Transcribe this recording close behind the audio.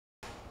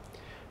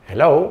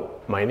Hello,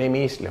 my name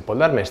is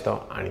Leopoldo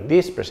Armesto, and in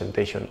this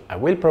presentation I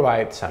will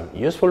provide some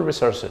useful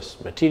resources,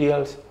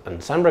 materials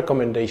and some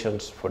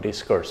recommendations for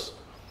this course.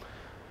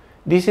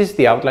 This is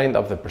the outline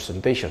of the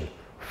presentation.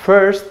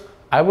 First,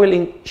 I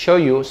will show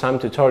you some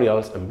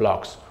tutorials and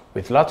blogs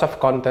with lots of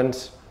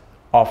contents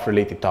of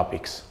related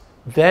topics.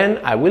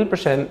 Then I will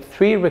present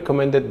 3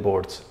 recommended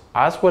boards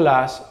as well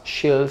as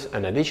shields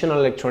and additional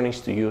electronics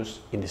to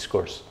use in this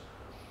course.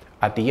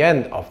 At the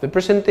end of the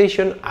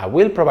presentation, I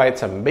will provide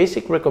some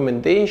basic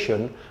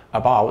recommendation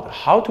about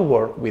how to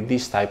work with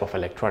this type of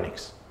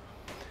electronics.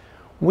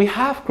 We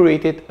have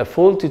created a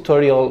full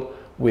tutorial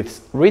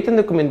with written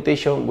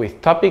documentation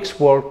with topics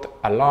worked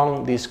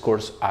along this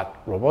course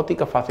at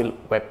Robotica Facil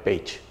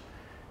webpage.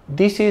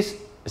 This is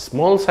a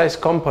small size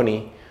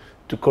company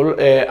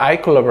I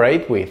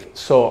collaborate with,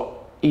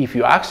 so if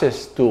you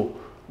access to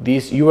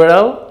this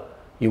URL,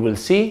 you will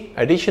see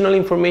additional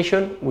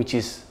information which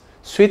is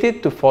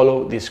suited to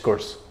follow this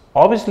course.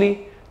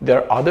 Obviously,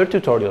 there are other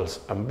tutorials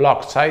and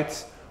blog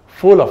sites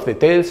full of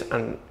details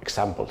and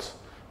examples.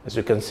 As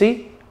you can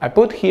see, I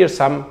put here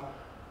some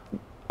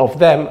of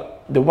them,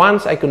 the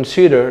ones I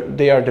consider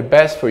they are the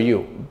best for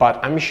you, but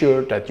I'm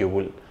sure that you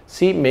will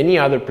see many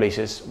other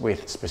places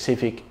with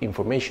specific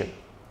information.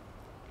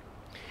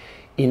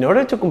 In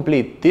order to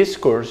complete this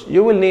course,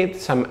 you will need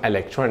some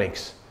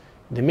electronics.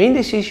 The main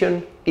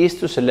decision is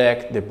to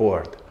select the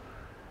board.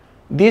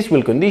 This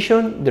will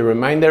condition the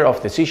remainder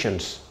of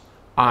decisions,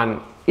 and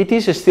it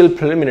is still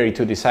preliminary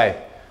to decide,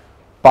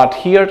 but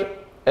here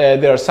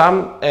there are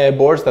some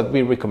boards that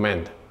we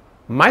recommend.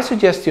 My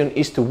suggestion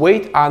is to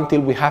wait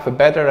until we have a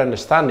better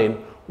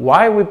understanding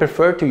why we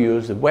prefer to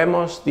use the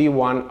Wemos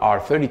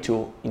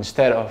D1R32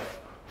 instead of,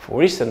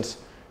 for instance,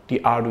 the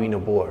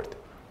Arduino board.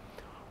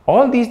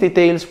 All these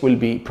details will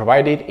be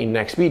provided in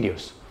next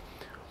videos.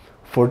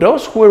 For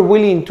those who are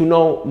willing to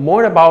know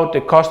more about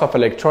the cost of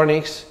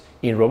electronics,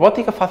 in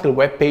Robotica Facil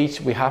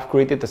webpage we have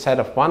created a set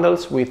of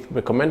bundles with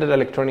recommended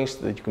electronics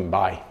that you can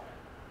buy.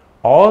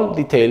 All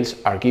details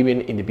are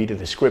given in the video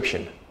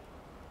description.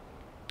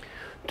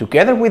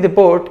 Together with the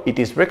board, it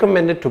is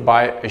recommended to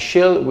buy a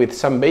shield with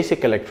some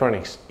basic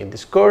electronics. In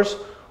this course,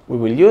 we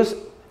will use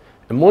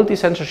a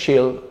multi-sensor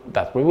shield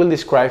that we will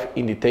describe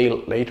in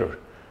detail later.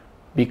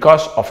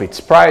 Because of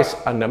its price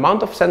and the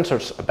amount of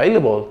sensors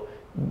available,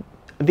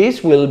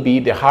 this will be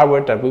the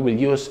hardware that we will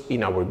use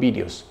in our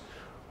videos.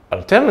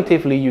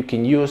 Alternatively, you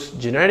can use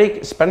generic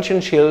expansion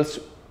shields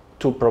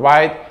to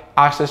provide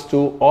access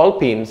to all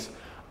pins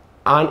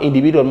and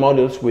individual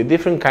modules with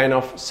different kind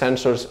of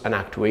sensors and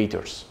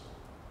actuators.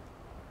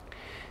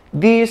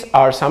 These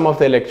are some of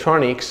the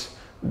electronics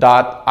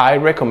that I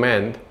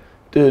recommend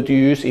to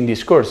use in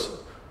this course,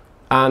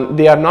 and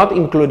they are not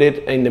included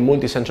in the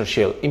multi-sensor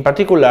shield. In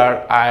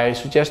particular, I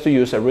suggest to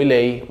use a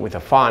relay with a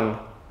fan,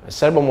 a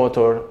servo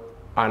motor,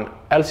 an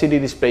LCD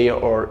display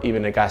or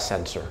even a gas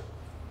sensor.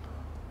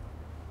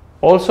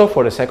 Also,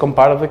 for the second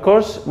part of the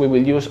course, we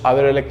will use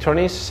other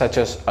electronics such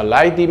as a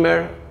light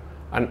dimmer,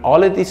 an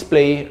OLED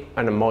display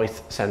and a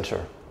moist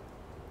sensor.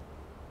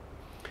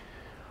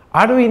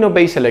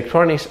 Arduino-based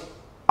electronics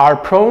are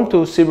prone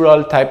to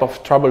several types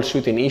of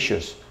troubleshooting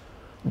issues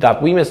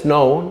that we must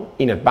know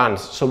in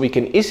advance so we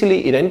can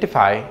easily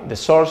identify the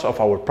source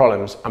of our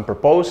problems and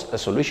propose a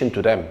solution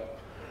to them.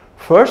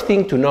 First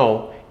thing to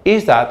know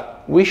is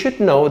that we should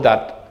know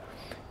that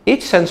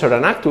each sensor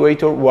and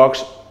actuator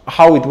works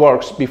how it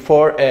works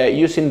before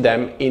using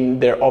them in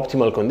their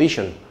optimal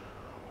condition.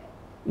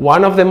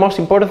 One of the most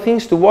important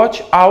things to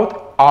watch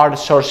out are the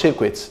short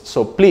circuits,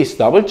 so please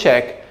double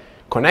check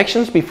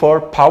connections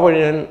before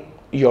powering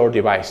your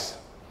device.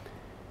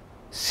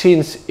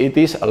 Since it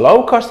is a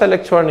low-cost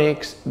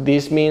electronics,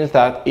 this means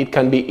that it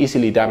can be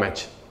easily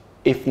damaged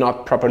if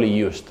not properly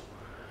used.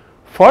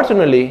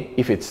 Fortunately,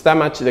 if it's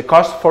damaged, the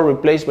cost for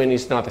replacement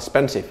is not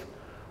expensive.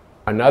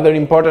 Another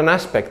important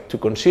aspect to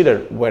consider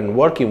when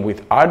working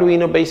with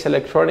Arduino-based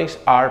electronics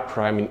are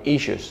programming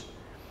issues.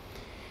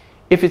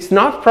 If it's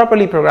not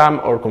properly programmed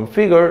or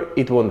configured,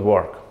 it won't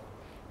work.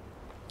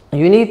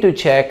 You need to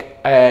check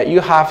you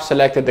have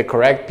selected the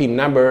correct pin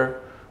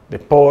number, the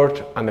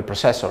port and the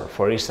processor,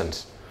 for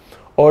instance,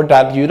 or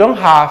that you don't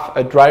have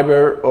a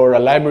driver or a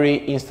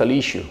library install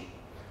issue.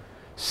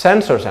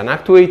 Sensors and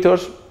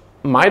actuators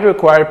might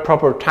require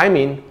proper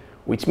timing,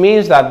 which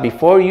means that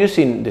before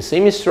using the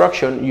same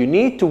instruction, you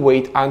need to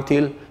wait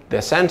until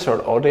the sensor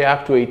or the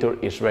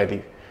actuator is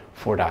ready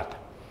for that.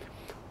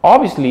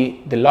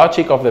 Obviously, the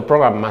logic of the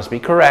program must be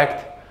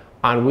correct,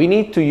 and we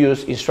need to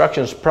use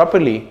instructions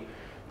properly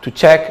to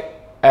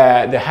check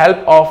the help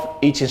of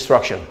each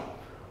instruction.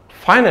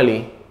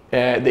 Finally,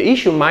 the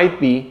issue might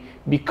be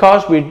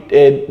because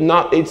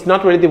it's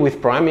not related with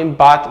programming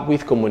but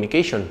with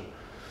communication.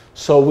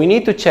 So we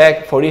need to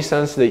check, for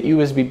instance, the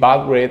USB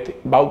baud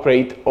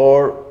rate,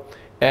 or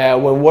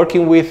when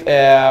working with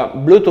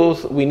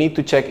Bluetooth, we need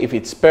to check if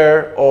it's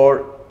paired, or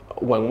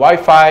when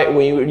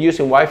you're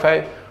using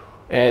Wi-Fi,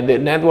 the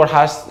network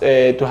has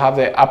to have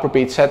the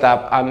appropriate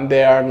setup and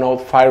there are no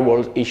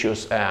firewall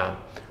issues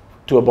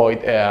to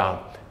avoid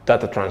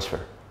data transfer.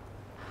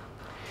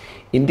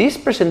 In this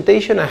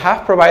presentation, I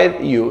have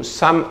provided you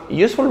some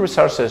useful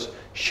resources,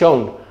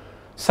 shown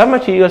some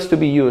materials to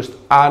be used,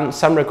 and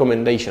some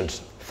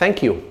recommendations.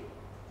 Thank you.